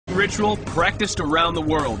ritual practiced around the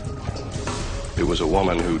world. It was a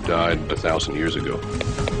woman who died 1,000 years ago.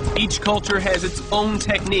 Each culture has its own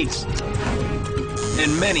techniques,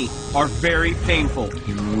 and many are very painful.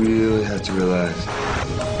 You really have to relax.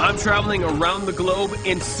 I'm traveling around the globe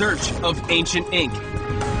in search of ancient ink,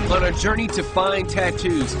 on a journey to find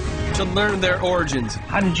tattoos, to learn their origins.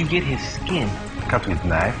 How did you get his skin? Cut with a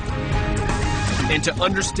knife. And to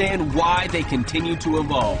understand why they continue to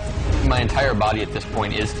evolve. My entire body at this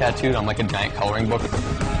point is tattooed. I'm like a giant coloring book.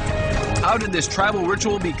 How did this tribal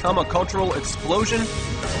ritual become a cultural explosion?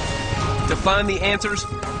 To find the answers,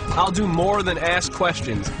 I'll do more than ask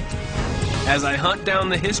questions as I hunt down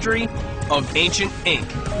the history of ancient ink.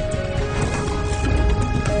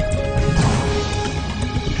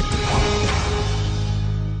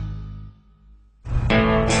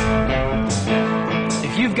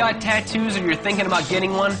 If you've got tattoos or you're thinking about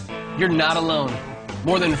getting one, you're not alone.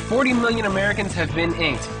 More than 40 million Americans have been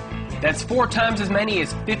inked. That's 4 times as many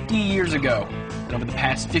as 50 years ago. And over the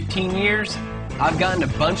past 15 years, I've gotten a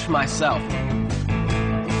bunch myself.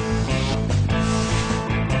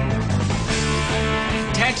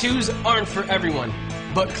 Tattoos aren't for everyone,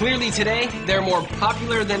 but clearly today, they're more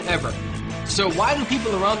popular than ever. So why do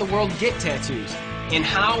people around the world get tattoos? And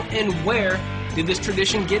how and where did this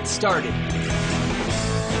tradition get started?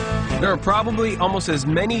 There are probably almost as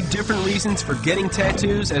many different reasons for getting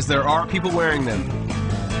tattoos as there are people wearing them.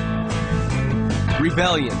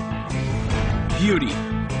 Rebellion, beauty,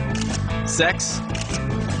 sex,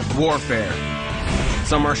 warfare.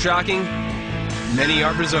 Some are shocking, many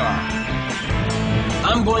are bizarre.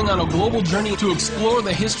 I'm going on a global journey to explore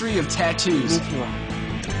the history of tattoos.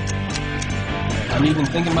 I'm even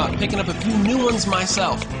thinking about picking up a few new ones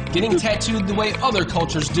myself, getting tattooed the way other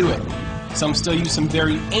cultures do it. Some still use some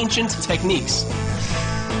very ancient techniques.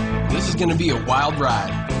 This is going to be a wild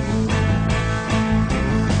ride.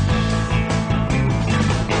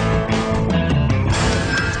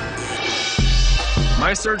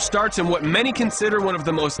 My search starts in what many consider one of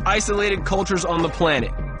the most isolated cultures on the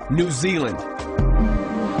planet, New Zealand.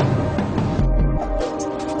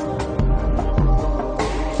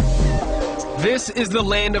 This is the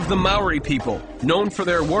land of the Maori people, known for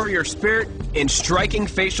their warrior spirit and striking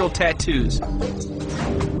facial tattoos.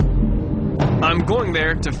 I'm going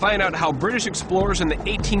there to find out how British explorers in the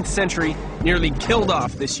 18th century nearly killed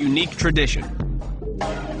off this unique tradition.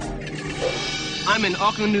 I'm in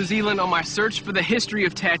Auckland, New Zealand on my search for the history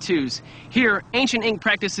of tattoos. Here, ancient ink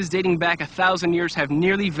practices dating back 1,000 years have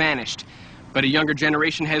nearly vanished. But a younger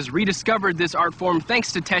generation has rediscovered this art form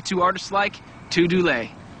thanks to tattoo artists like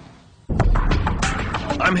Tudule.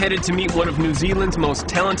 I'm headed to meet one of New Zealand's most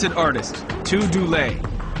talented artists, Tudule.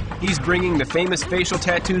 He's bringing the famous facial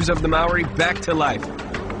tattoos of the Maori back to life,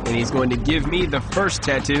 and he's going to give me the first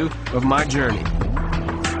tattoo of my journey.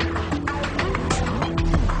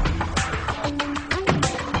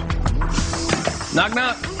 Knock,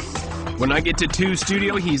 knock. When I get to Tu's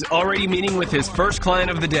studio, he's already meeting with his first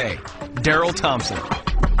client of the day, Daryl Thompson.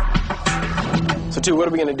 So, Tu, what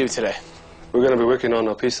are we going to do today? We're going to be working on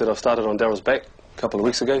a piece that I've started on Daryl's back a couple of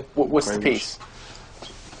weeks ago. What's the piece?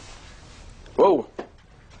 Whoa.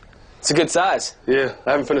 It's a good size. Yeah,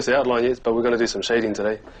 I haven't finished the outline yet, but we're going to do some shading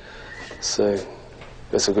today. So,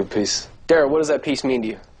 that's a good piece. Daryl, what does that piece mean to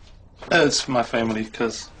you? It's for my family,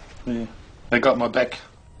 because they got my back.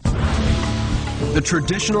 The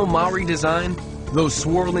traditional Maori design, those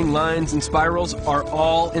swirling lines and spirals, are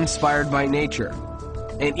all inspired by nature.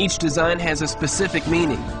 And each design has a specific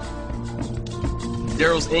meaning.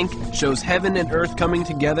 Daryl's ink shows heaven and earth coming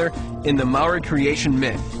together in the Maori creation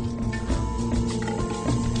myth.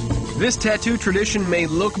 This tattoo tradition may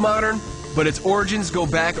look modern, but its origins go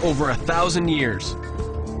back over 1,000 years.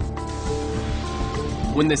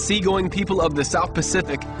 When the seagoing people of the South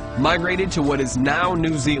Pacific migrated to what is now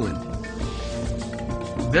New Zealand.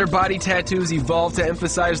 Their body tattoos evolved to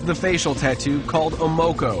emphasize the facial tattoo called a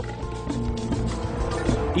moko.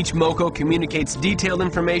 Each moko communicates detailed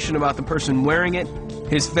information about the person wearing it,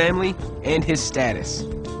 his family, and his status.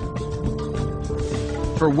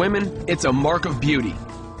 For women, it's a mark of beauty.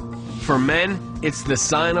 For men, it's the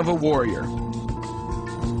sign of a warrior.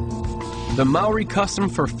 The Maori custom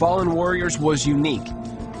for fallen warriors was unique.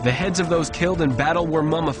 The heads of those killed in battle were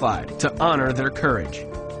mummified to honor their courage.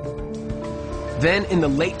 Then, in the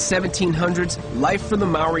late 1700s, life for the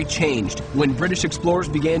Maori changed when British explorers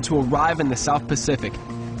began to arrive in the South Pacific.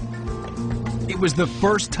 It was the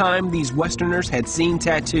first time these Westerners had seen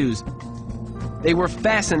tattoos. They were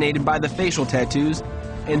fascinated by the facial tattoos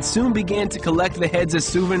and soon began to collect the heads as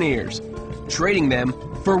souvenirs, trading them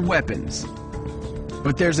for weapons.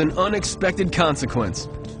 But there's an unexpected consequence.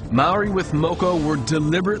 Maori with moko were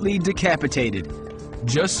deliberately decapitated,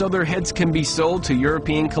 just so their heads can be sold to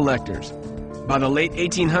European collectors. By the late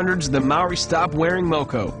 1800s, the Maori stopped wearing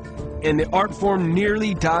moko, and the art form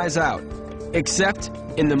nearly dies out, except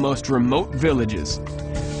in the most remote villages.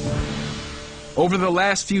 Over the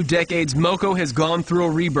last few decades, moko has gone through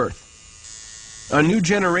a rebirth. A new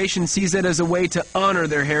generation sees it as a way to honor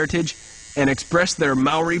their heritage and express their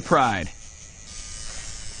Maori pride.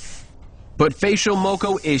 But facial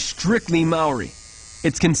moko is strictly Maori.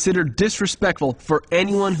 It's considered disrespectful for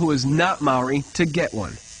anyone who is not Maori to get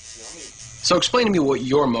one. So explain to me what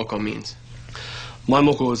your moko means. My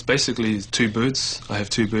moko is basically two birds. I have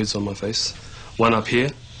two birds on my face. One up here,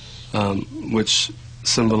 which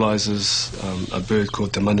symbolizes a bird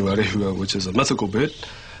called Te Manu Arehua, which is a mythical bird.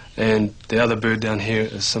 And the other bird down here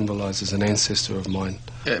symbolizes an ancestor of mine.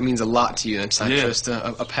 It means a lot to you. It's not just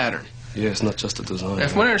a pattern. Yeah, it's not just a design. Now,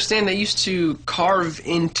 from what I understand, they used to carve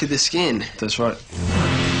into the skin. That's right.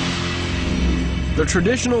 The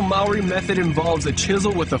traditional Maori method involves a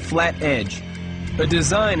chisel with a flat edge. A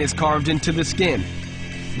design is carved into the skin.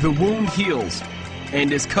 The wound heals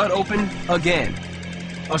and is cut open again.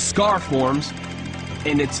 A scar forms,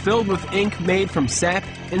 and it's filled with ink made from sap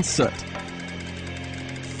and soot.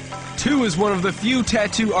 Tu is one of the few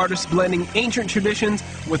tattoo artists blending ancient traditions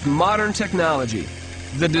with modern technology.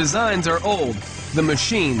 The designs are old, the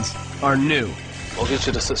machines are new. I'll get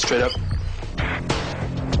you to sit straight up.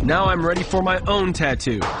 Now I'm ready for my own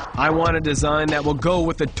tattoo. I want a design that will go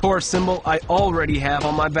with the Tor symbol I already have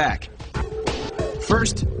on my back.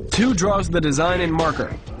 First, Tu draws the design in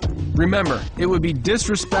marker. Remember, it would be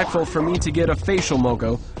disrespectful for me to get a facial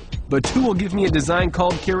moko, but Tu will give me a design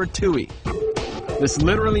called Kiratui. This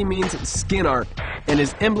literally means skin art and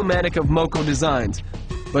is emblematic of moko designs,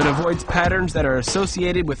 but avoids patterns that are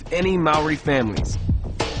associated with any Maori families.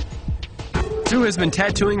 Tu has been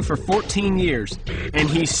tattooing for 14 years, and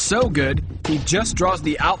he's so good, he just draws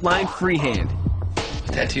the outline freehand.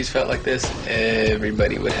 If tattoos felt like this,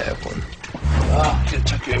 everybody would have one. Ah, can't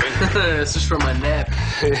chuck you in. This is for my nap.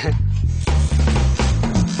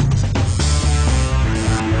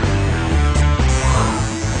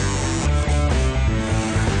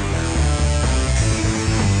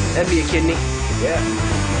 That'd be a kidney. Yeah.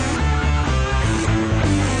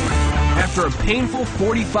 After a painful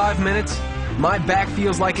 45 minutes, my back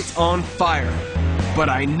feels like it's on fire, but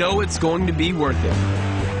I know it's going to be worth it.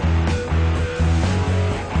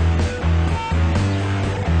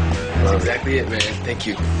 That's exactly it, man. Thank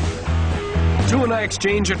you. Tu and I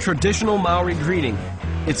exchange a traditional Maori greeting.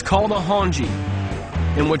 It's called a honji,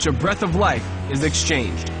 in which a breath of life is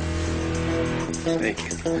exchanged. Thank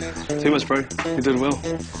you. Too much, bro. You did well.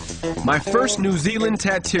 My first New Zealand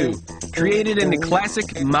tattoo, created in the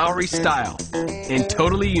classic Maori style, and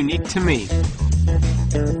totally unique to me.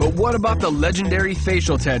 But what about the legendary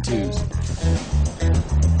facial tattoos?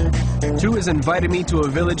 Tu has invited me to a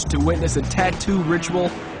village to witness a tattoo ritual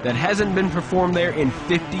that hasn't been performed there in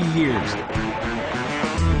 50 years.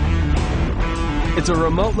 It's a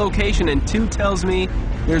remote location, and Tu tells me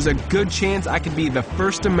there's a good chance I could be the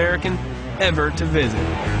first American ever to visit.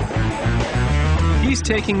 He's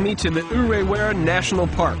taking me to the Urewera National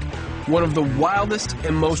Park, one of the wildest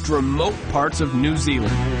and most remote parts of New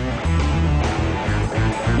Zealand.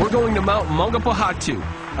 We're going to Mount Mongapahatu,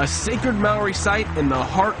 a sacred Maori site in the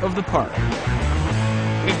heart of the park.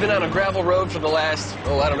 We've been on a gravel road for the last,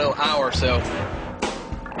 hour or so.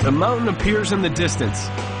 The mountain appears in the distance,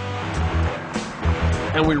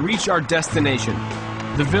 and we reach our destination,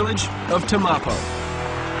 the village of Tamapo.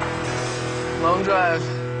 Long drive,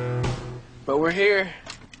 but we're here.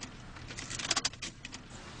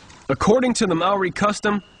 According to the Maori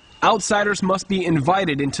custom, outsiders must be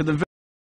invited into the village.